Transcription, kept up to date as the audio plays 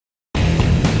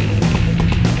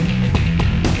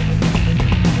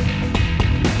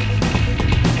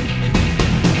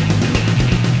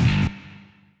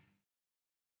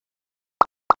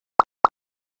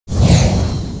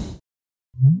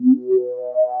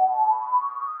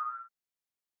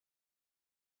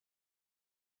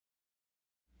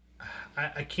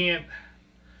I can't.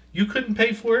 You couldn't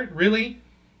pay for it, really?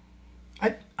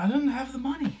 I didn't have the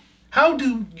money. How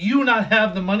do you not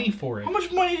have the money for it? How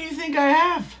much money do you think I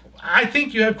have? I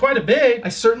think you have quite a bit. I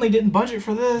certainly didn't budget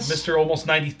for this. Mr. Almost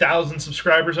 90,000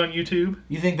 subscribers on YouTube.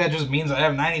 You think that just means I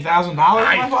have $90,000 in my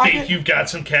pocket? I think you've got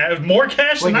some cash, more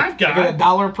cash than I've got. Like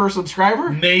 $1 per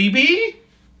subscriber? Maybe.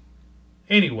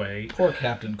 Anyway. Poor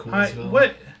Captain Coolsville.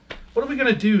 What are we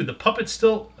gonna do? The puppet's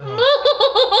still.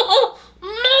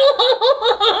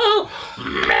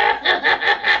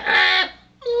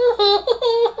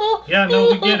 Yeah,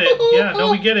 no, we get it. Yeah,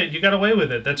 no, we get it. You got away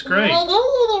with it. That's great.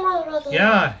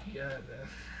 Yeah.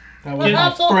 That was my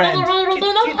friend.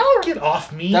 Get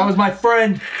off me. That was my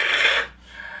friend.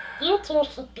 You two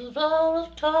should be very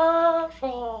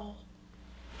careful.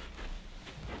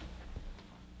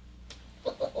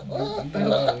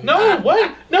 No,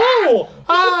 what? No!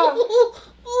 Ah.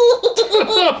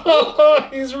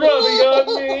 He's rubbing on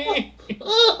me.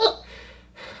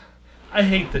 I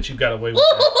hate that you got away with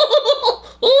that.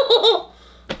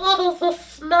 What is the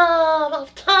smell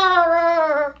of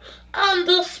terror and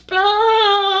despair?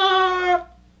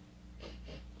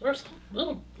 There's a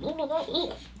little of that.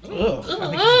 Ugh.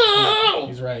 I think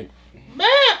he's right. Meh!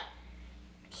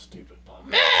 Stupid bum.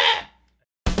 Meh!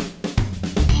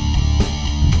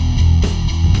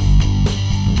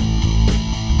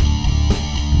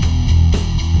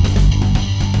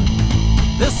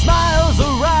 The smiles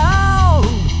around,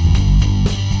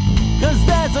 'cause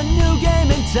there's a new game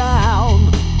in town.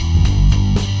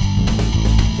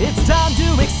 It's time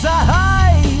to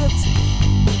excite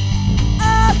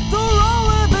at the roll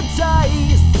of the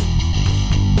dice.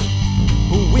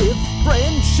 With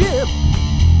friendship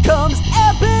comes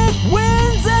epic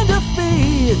wins and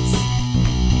defeats.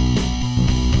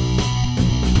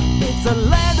 It's a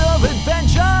land of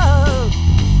adventure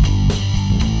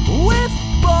with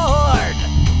board.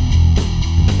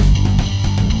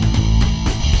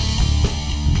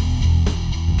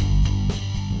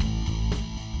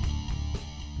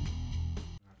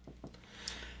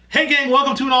 Hey gang,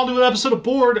 welcome to an all-new episode of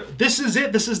Board. This is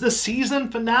it. This is the season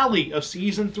finale of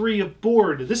season 3 of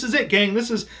Board. This is it, gang. This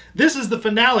is the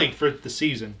finale for the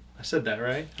season. I said that,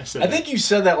 right? I think you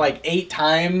said that like 8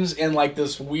 times in like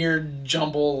this weird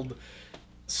jumbled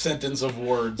sentence of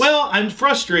words. Well, I'm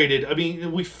frustrated. I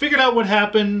mean, we figured out what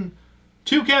happened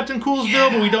to Captain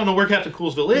Coolsville, but we don't know where Captain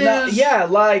Coolsville is. Yeah,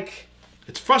 like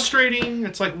it's frustrating.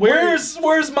 It's like where's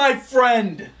my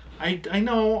friend? I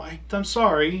know. I'm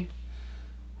sorry.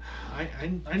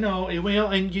 I know. Well,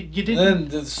 and you didn't. Then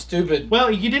the stupid. Well,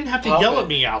 you didn't have to yell at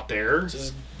me out there.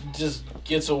 Just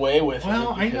gets away with it.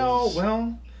 Well, I know.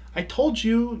 Well, I told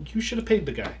you should have paid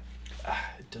the guy.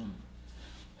 Don't.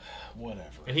 Whatever.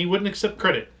 And he wouldn't accept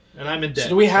credit, and I'm in debt. So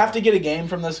do we have to get a game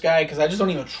from this guy? Because I just don't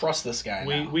even trust this guy.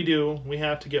 We do. We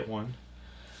have to get one.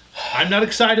 I'm not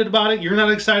excited about it. You're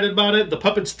not excited about it. The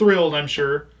puppet's thrilled, I'm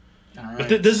sure. All right.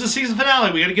 But this is the season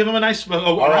finale. We got to give him a nice,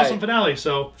 awesome finale.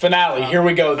 So finale. Here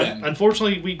we go then.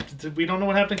 Unfortunately, we don't know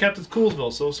what happened to Captain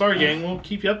Coolsville. So sorry, gang. We'll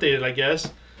keep you updated, I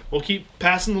guess. We'll keep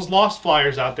passing those lost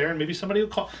flyers out there, and maybe somebody will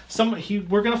call.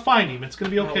 We're gonna find him. It's gonna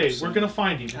be okay. We're gonna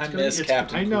find him. I miss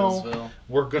Captain I know. Coolsville.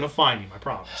 We're gonna find him. I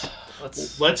promise.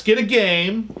 Let's get a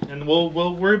game, and we'll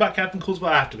worry about Captain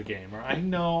Coolsville after the game. Right? I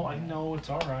know. It's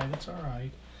all right. It's all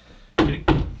right.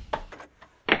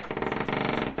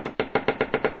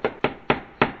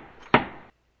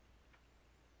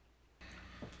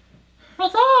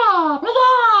 What's up? What's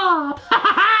up?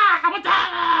 What's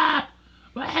up?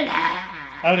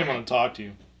 I don't even want to talk to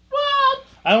you. What?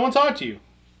 I don't want to talk to you.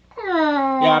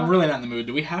 Yeah, I'm really not in the mood.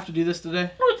 Do we have to do this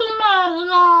today? What's the matter,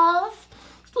 guys?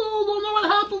 Still don't know what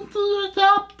happened to your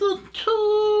Captain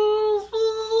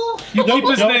Coolsville. You keep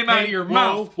his name out of your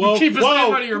mouth. You keep his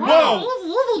name out of your mouth.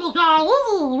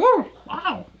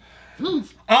 Wow.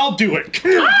 I'll do it.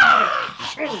 Get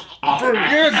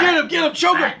him,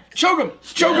 choke him.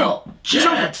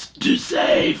 Chance to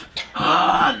save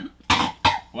Han.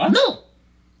 What? No.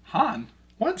 Han?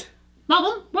 What?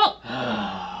 Nothing. What?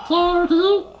 Sorry,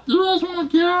 do you guys want a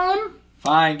game?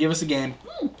 Fine, give us a game.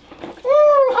 Oh,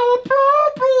 how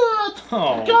appropriate.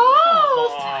 Oh.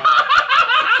 Ghost.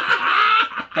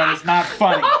 That is not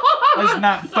funny. That is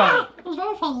not funny. It's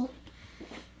very funny.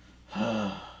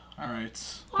 Alright.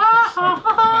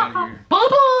 Bye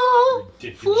bye.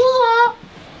 See ya.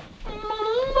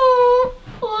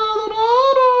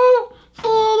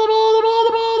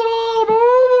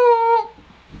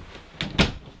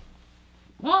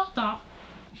 What the?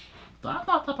 That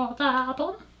not about to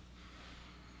happen.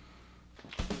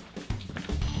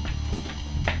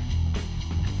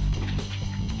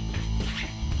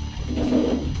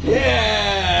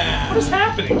 Yeah! What is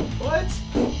happening? What?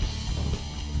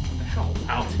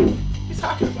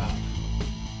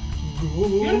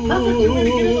 You had a perfect way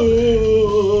to get in.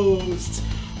 Ghosts.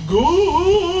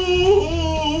 Ghosts.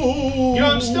 You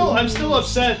know, I'm still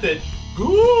upset that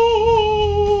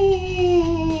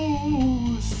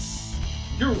Ghosts.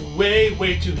 you're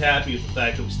way too happy with the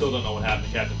fact that we still don't know what happened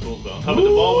to Captain Coolsville. And Puppet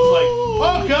Devall was like,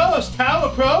 "Oh, Ghost, how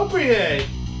appropriate!"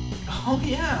 Oh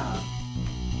yeah.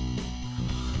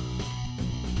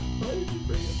 Why did you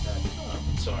bring it back up?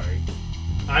 I'm sorry.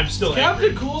 I'm still Captain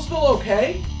angry. Coolsville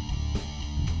okay?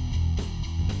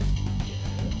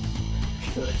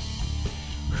 Yes. Good.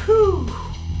 Whew.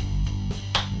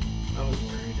 I was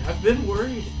worried. I've been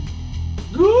worried.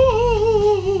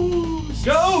 Ghosts.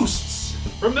 Ghosts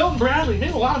from Milton Bradley. They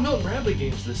have a lot of Milton Bradley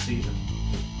games this season.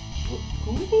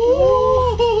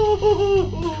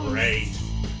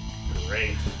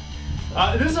 Great.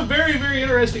 This is a very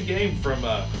interesting game from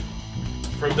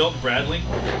Milton Bradley.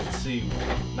 Let's see,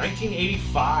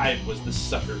 1985 was this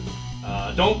sucker.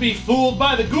 Don't be fooled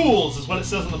by the ghouls is what it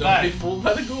says on the back. Don't be fooled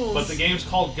by the ghouls. But the game's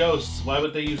called Ghosts. Why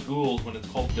would they use ghouls when it's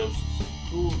called Ghosts?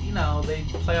 Ghouls, you know, they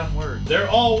play on words. They're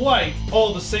all white,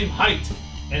 all the same height,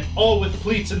 and all with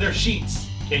pleats in their sheets.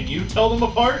 Can you tell them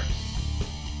apart?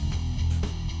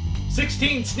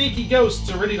 16 sneaky ghosts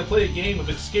are ready to play a game of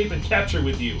escape and capture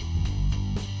with you.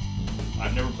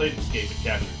 I've never played escape and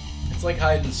capture. It's like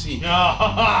hide and seek.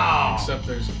 Oh, Except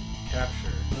there's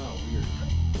capture. oh, weird.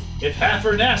 If half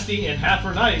are nasty and half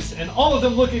are nice, and all of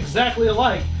them look exactly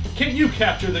alike, can you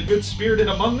capture the good-spirited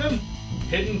among them?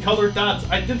 Hidden colored dots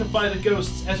identify the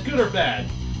ghosts as good or bad,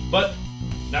 but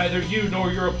neither you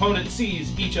nor your opponent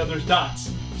sees each other's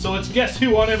dots, so it's guess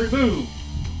who on every move.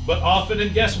 But often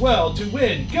and guess well to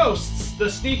win. Ghosts, the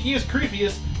sneakiest,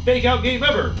 creepiest fake-out game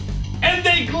ever. And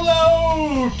they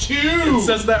glow too! It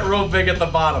says that real big at the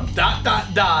bottom. ...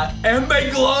 And they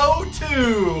glow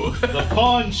too! The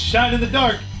pawns shine in the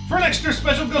dark for an extra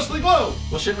special ghostly glow.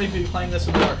 Well, shouldn't we be playing this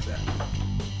in the dark then?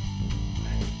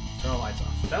 Turn the lights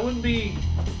off. That wouldn't be...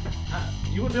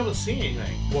 You wouldn't be able to see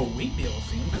anything. Well, we'd be able to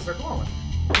see them because they're glowing.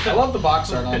 I love the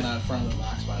box art on the front of the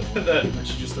box, by the way. The- that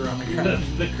you just threw on the ground.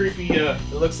 The creepy,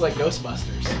 It looks like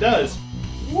Ghostbusters. it does.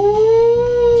 It's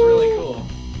really cool.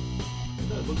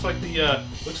 It looks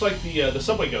like the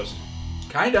subway ghost.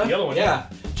 Kinda. The yellow one, Yeah.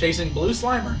 Chasing Blue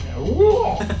Slimer.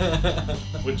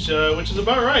 Which is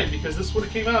about right because this would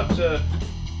have came out right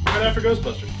after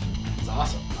Ghostbusters. It's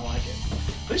awesome. I like it.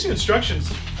 At least the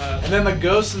instructions. And then the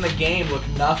ghosts in the game look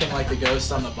nothing like the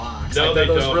ghosts on the box. No, like they're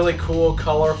they those don't. really cool,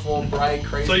 colorful, bright,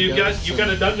 crazy. So you've got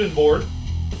a dungeon board.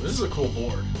 This is a cool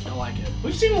board. I like it.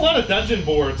 We've seen a lot of dungeon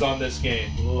boards on this game,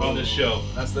 on this show.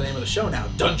 That's the name of the show now.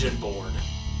 Dungeon Board.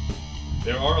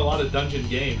 There are a lot of dungeon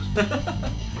games.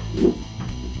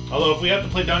 Although if we have to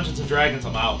play Dungeons and Dragons,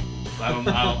 I'm out. I don't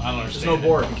understand. There's no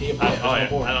board. You can't play it. I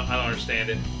There's no board. don't understand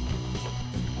it.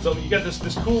 So you got this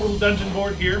cool little dungeon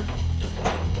board here.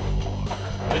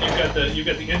 Then you've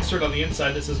got the insert on the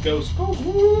inside that says Ghost.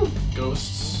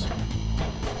 Ghosts.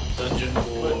 Dungeon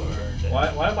Board.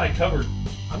 Why am I covered?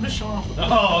 I'm just showing off the board.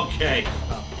 Oh, okay.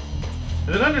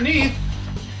 And then underneath,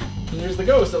 And there's the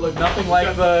ghosts that look nothing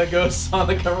like the ghosts on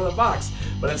the cover of the box,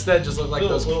 but instead just look like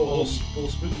those little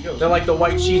spooky ghosts. They're like the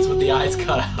white sheets with the eyes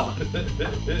cut out.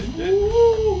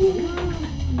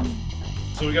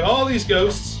 So we got all these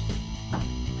ghosts.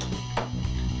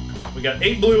 We got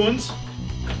 8 blue ones.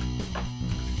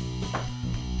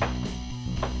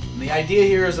 And the idea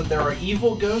here is that there are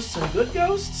evil ghosts and good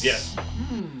ghosts? Yes.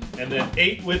 And then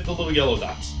 8 with the little yellow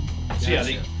dots. So yeah,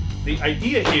 Gotcha. the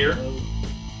idea here,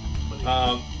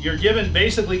 you're given,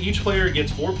 basically each player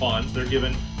gets 4 pawns. They're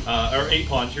given, or 8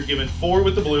 pawns. You're given 4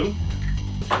 with the blue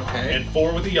Okay. and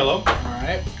 4 with the yellow.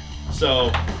 Alright. So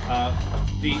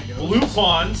the blue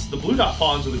pawns, the blue dot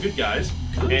pawns are the good guys,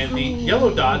 and the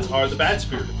yellow dots are the bad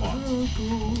spirited pawns.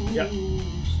 Yeah.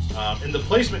 And the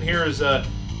placement here is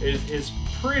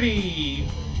pretty.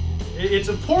 It's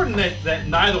important that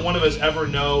neither one of us ever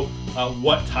know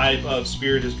what type of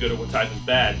spirit is good or what type is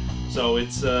bad. So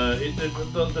it's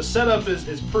the setup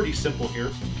is pretty simple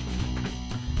here.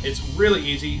 It's really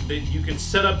easy. You can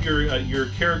set up your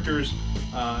characters.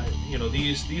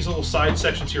 These little side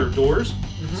sections here are doors.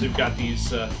 So you've got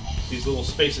these little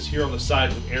spaces here on the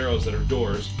sides with arrows that are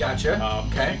doors. Gotcha.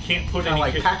 Okay. You can't put Kind of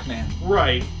any like Pac-Man.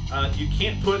 Right. You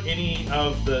can't put any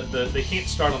of they can't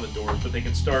start on the doors, but they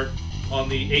can start on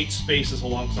the 8 spaces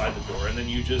alongside the door, and then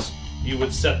you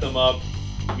would set them up,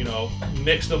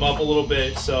 mix them up a little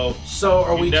bit. So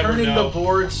are we never turning know. the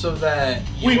board so that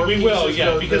we your will, pieces yeah,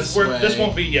 go because this way?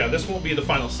 this won't be the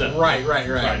final set. Right.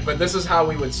 Right. But this is how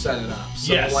we would set it up.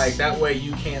 So Yes. like that way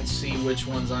you can't see which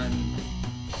ones I'm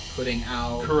putting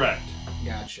out. Correct.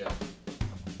 Gotcha.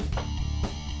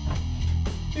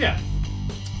 Yeah.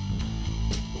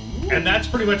 And that's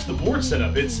pretty much the board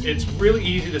setup. It's really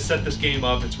easy to set this game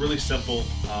up. It's really simple,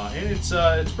 and it's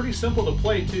pretty simple to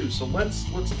play too. So let's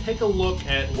take a look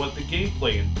at what the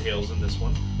gameplay entails in this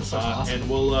one, awesome. and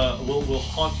we'll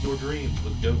haunt your dreams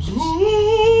with ghosts.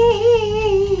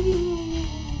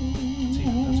 See,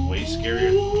 that's way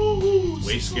scarier. It's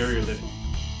way scarier than.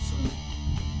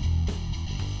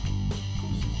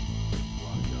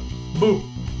 Boom.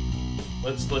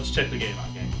 Let's check the game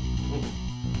out, gang. Ooh.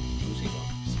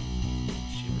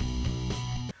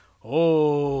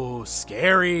 Oh,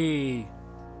 scary.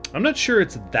 I'm not sure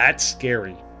it's that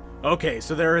scary. Okay,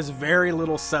 so there is very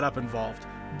little setup involved.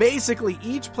 Basically,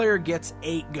 each player gets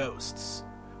 8 ghosts.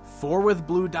 4 with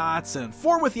blue dots and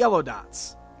 4 with yellow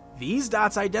dots. These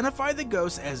dots identify the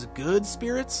ghosts as good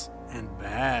spirits and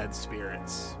bad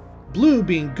spirits. Blue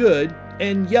being good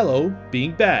and yellow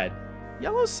being bad.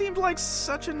 Yellow seemed like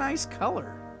such a nice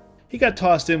color. He got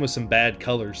tossed in with some bad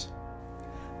colors.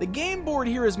 The game board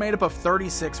here is made up of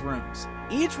 36 rooms.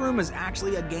 Each room is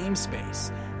actually a game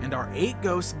space, and our 8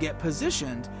 ghosts get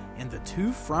positioned in the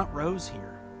 2 front rows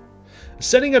here.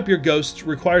 Setting up your ghosts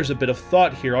requires a bit of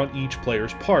thought here on each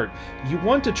player's part. You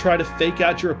want to try to fake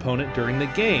out your opponent during the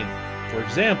game. For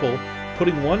example,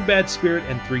 putting 1 bad spirit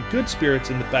and 3 good spirits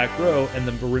in the back row and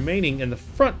the remaining in the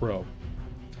front row.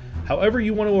 However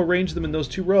you want to arrange them in those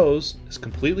 2 rows is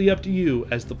completely up to you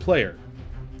as the player.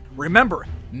 Remember,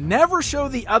 never show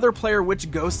the other player which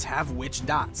ghosts have which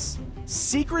dots.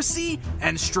 Secrecy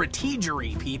and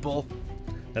strategery, people.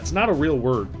 That's not a real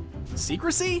word.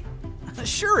 Secrecy?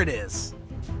 Sure it is.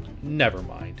 Never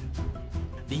mind.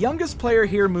 The youngest player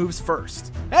here moves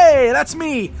first. Hey, that's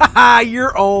me! Haha,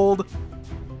 you're old!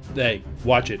 Hey,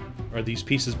 watch it, or these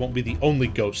pieces won't be the only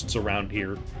ghosts around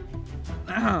here.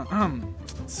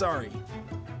 Sorry.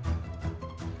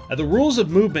 The rules of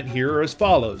movement here are as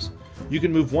follows. You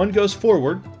can move 1 ghost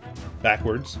forward,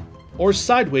 backwards, or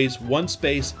sideways 1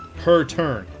 space per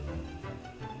turn.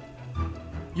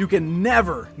 You can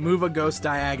never move a ghost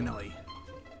diagonally.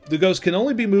 The ghost can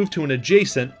only be moved to an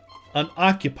adjacent,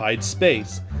 unoccupied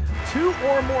space. 2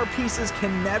 or more pieces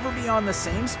can never be on the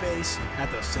same space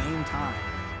at the same time.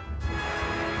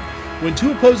 When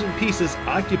 2 opposing pieces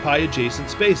occupy adjacent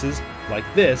spaces, like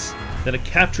this, then a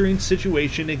capturing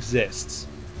situation exists.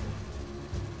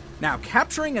 Now,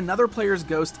 capturing another player's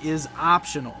ghost is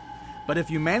optional, but if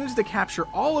you manage to capture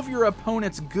all of your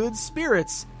opponent's good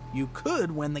spirits, you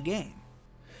could win the game.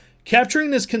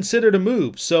 Capturing is considered a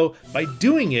move, so by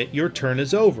doing it, your turn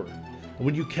is over.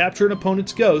 When you capture an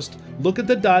opponent's ghost, look at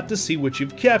the dot to see which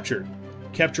you've captured.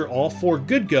 Capture all 4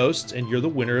 good ghosts and you're the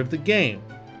winner of the game.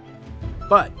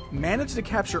 But manage to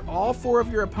capture all 4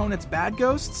 of your opponent's bad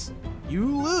ghosts, you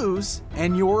lose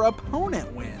and your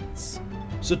opponent wins.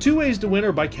 So 2 ways to win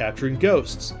are by capturing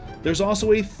ghosts. There's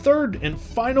also a third and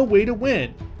final way to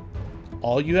win.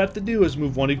 All you have to do is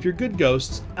move 1 of your good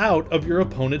ghosts out of your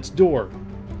opponent's door.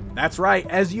 That's right,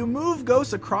 as you move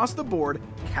ghosts across the board,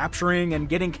 capturing and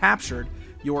getting captured,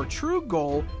 your true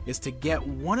goal is to get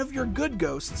 1 of your good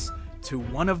ghosts to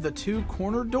 1 of the 2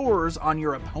 corner doors on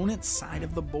your opponent's side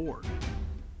of the board.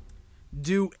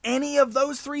 Do any of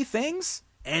those 3 things,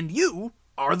 and you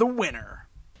are the winner.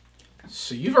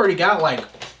 So you've already got like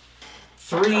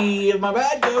 3 of my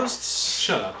bad ghosts.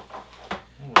 Shut up.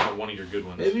 I want 1 of your good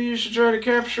ones. Maybe you should try to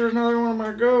capture another one of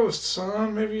my ghosts,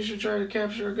 son. Maybe you should try to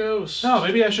capture a ghost. No,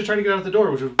 maybe I should try to get out the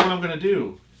door, which is what I'm going to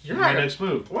do. You're my not next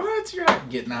move. What? You're not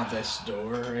getting out this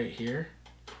door right here.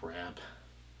 Crap.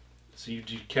 So you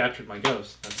captured my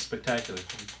ghost. That's spectacular.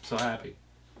 I'm so happy.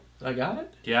 I got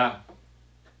it? Yeah.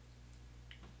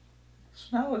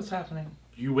 So now what's happening?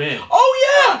 You win. Oh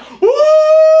yeah! Woo!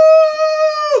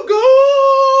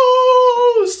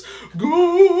 Ghost!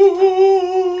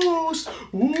 Ghost!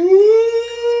 Woo!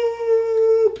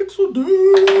 Pixel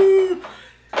dude!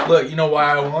 Look, you know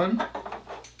why I won?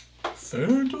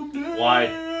 Phantom Dad.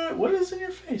 Why? What is in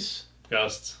your face?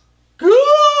 Ghosts. Ghost!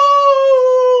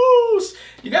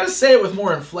 You gotta say it with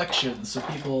more inflection so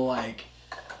people like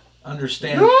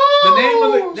understand the name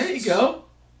of it. There you go.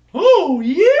 Oh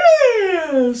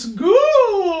yes,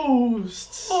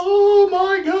 ghosts! Oh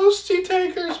my ghosty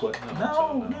takers! What?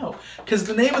 No. Because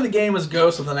the name of the game is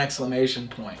Ghost with an exclamation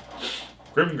point.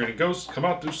 Grim Grinning Ghosts come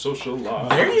out through social lives.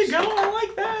 There you go. I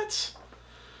like that.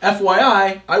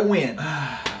 FYI, I win.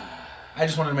 I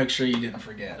just wanted to make sure you didn't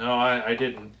forget. No, I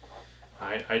didn't.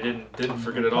 I didn't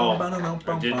forget at all. I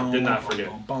did not forget.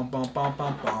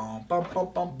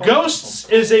 Ghosts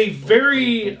is a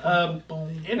very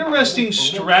interesting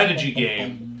strategy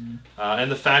game,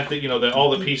 and the fact that that all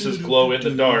the pieces glow in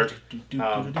the dark.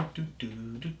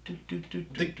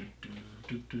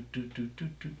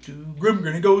 Grim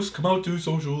Grinning Ghosts come out to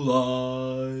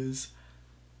socialize.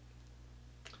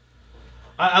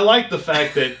 I like the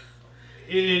fact that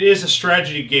it is a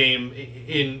strategy game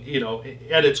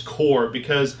at its core,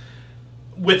 because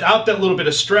without that little bit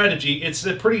of strategy, it's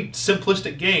a pretty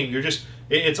simplistic game.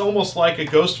 It's almost like a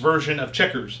ghost version of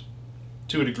checkers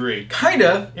to a degree.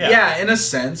 Kinda. Yeah, in a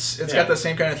sense. It's got the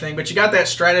same kind of thing, but you got that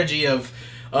strategy of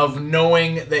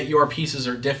knowing that your pieces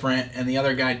are different and the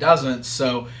other guy doesn't,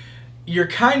 so you're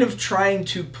kind of trying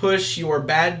to push your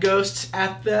bad ghosts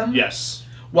at them. Yes.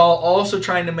 While also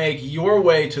trying to make your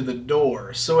way to the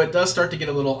door. So it does start to get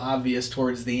a little obvious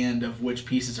towards the end of which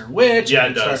pieces are which. Yeah,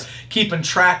 it does. Start keeping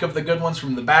track of the good ones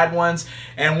from the bad ones.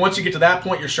 And once you get to that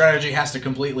point, your strategy has to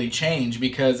completely change,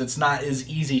 because it's not as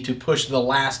easy to push the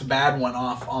last bad one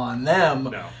off on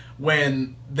them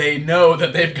when they know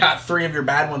that they've got 3 of your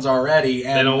bad ones already.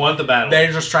 And they don't want the bad one. They're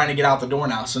just trying to get out the door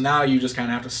now. So now you just kind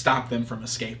of have to stop them from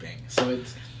escaping. So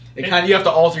you have to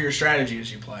alter your strategy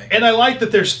as you play. And I like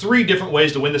that there's 3 different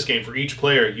ways to win this game for each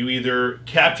player. You either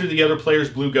capture the other player's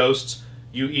blue ghosts,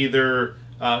 you either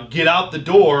get out the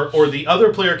door, or the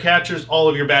other player captures all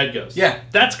of your bad ghosts. Yeah.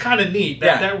 That's kind of neat.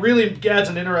 That really adds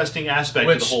an interesting aspect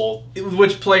to the whole.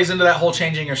 Which plays into that whole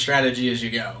changing your strategy as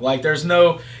you go. Like,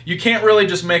 you can't really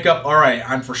just make up, all right,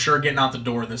 I'm for sure getting out the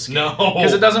door this game. No.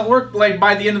 Because it doesn't work. Like,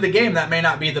 by the end of the game, that may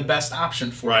not be the best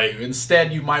option for Right. you.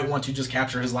 Instead, you might want to just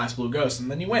capture his last blue ghost, and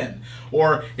then you win.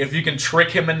 Or if you can trick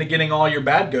him into getting all your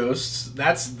bad ghosts,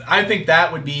 I think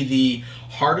that would be the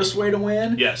hardest way to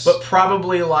win. Yes. But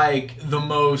probably, like, the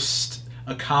most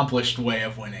accomplished way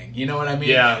of winning. You know what I mean?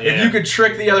 Yeah. If you could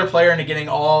trick the other player into getting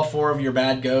all 4 of your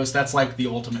bad ghosts, that's like the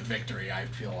ultimate victory, I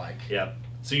feel like. Yeah.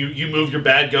 So you move your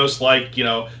bad ghosts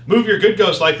move your good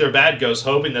ghosts like they're bad ghosts,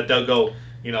 hoping that they'll go,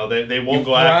 they won't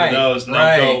go after those, and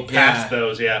they'll go past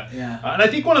those, and I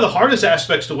think one of the hardest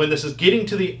aspects to win this is getting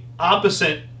to the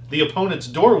opponent's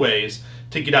doorways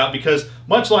to get out, because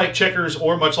much like checkers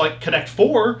or much like Connect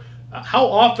 4, how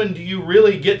often do you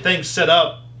really get things set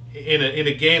up in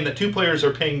a game that 2 players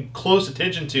are paying close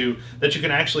attention to, that you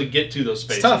can actually get to those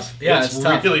spaces? It's tough. Yeah, it's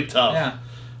tough. really tough. Yeah.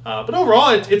 But overall,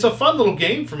 it's a fun little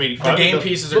game from 85. The game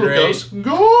pieces are great. Ghosts.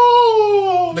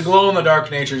 The glow-in-the-dark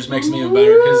nature just makes me even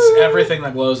better, because everything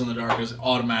that glows in the dark is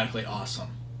automatically awesome.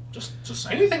 Just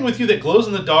saying. Anything with you that glows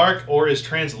in the dark or is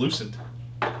translucent.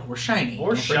 Or shiny.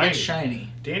 Or Don't forget shiny.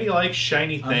 Danny likes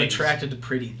shiny things. I'm attracted to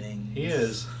pretty things. He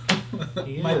is.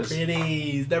 My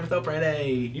pretties. Never so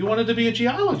pretty. You wanted to be a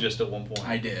geologist at one point.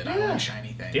 I did. Yeah. I like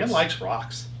shiny things. Dan likes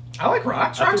rocks. I like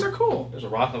rocks. Rocks are cool. There's a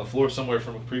rock on the floor somewhere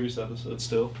from a previous episode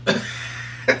still.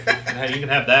 Now you can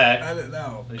have that. I didn't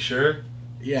know. Are you sure?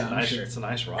 Yeah, I'm sure. It's a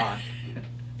nice rock.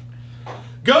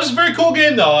 Ghost is a very cool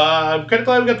game, though. I'm kind of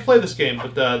glad we got to play this game,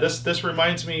 but this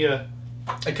reminds me...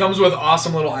 It comes with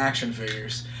awesome little action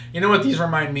figures. You know what these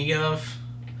remind me of?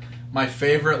 My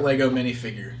favorite Lego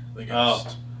minifigure, the Ghost.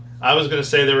 Oh, I was going to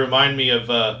say they remind me of...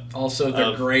 also,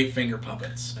 they're great finger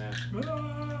puppets. Yeah.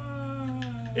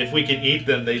 If we could eat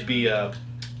them, they'd be... I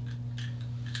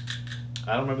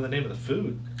don't remember the name of the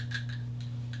food.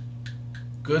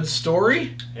 Good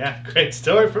story? Yeah, great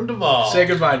story from Devall. Say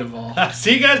goodbye, Devall.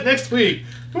 See you guys next week.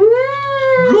 Ghost!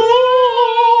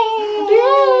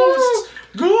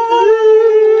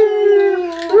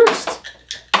 Ghost!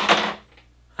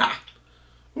 Ha!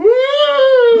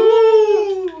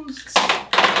 Ghost!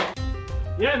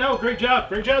 Yeah, no, great job.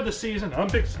 Great job this season. I'm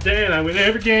Big Dan. I win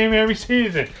every game, every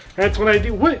season. That's what I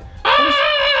do. What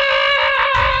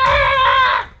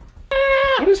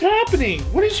is happening?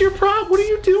 What is your problem? What are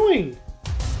you doing?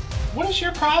 What is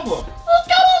your problem? Who's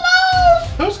got a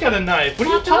knife? Who's got a knife? What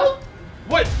are you talking?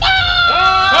 What? Whoa!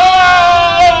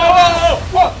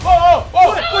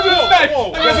 Look at this knife!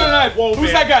 Look at this knife!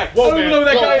 Who's that guy? Whoa, I don't even know who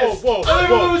that guy is. I don't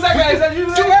even know who's that guy. Is that you?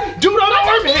 Dude,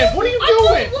 unarm him! What are you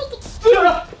doing?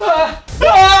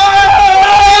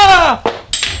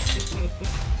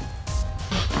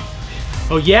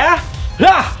 Oh yeah?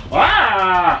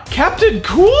 Ah! Captain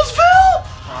Coolsville?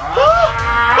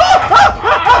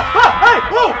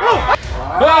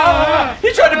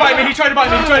 He tried to bite me! He tried to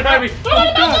bite me! He tried to bite me!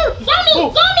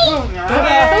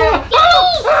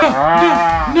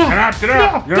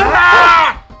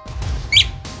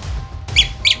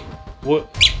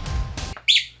 What?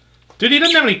 Dude, he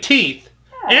doesn't have any teeth.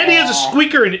 And he has a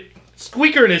squeaker in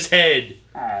his head.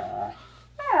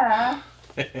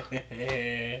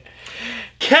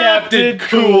 Captain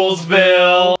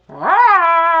Coolsville.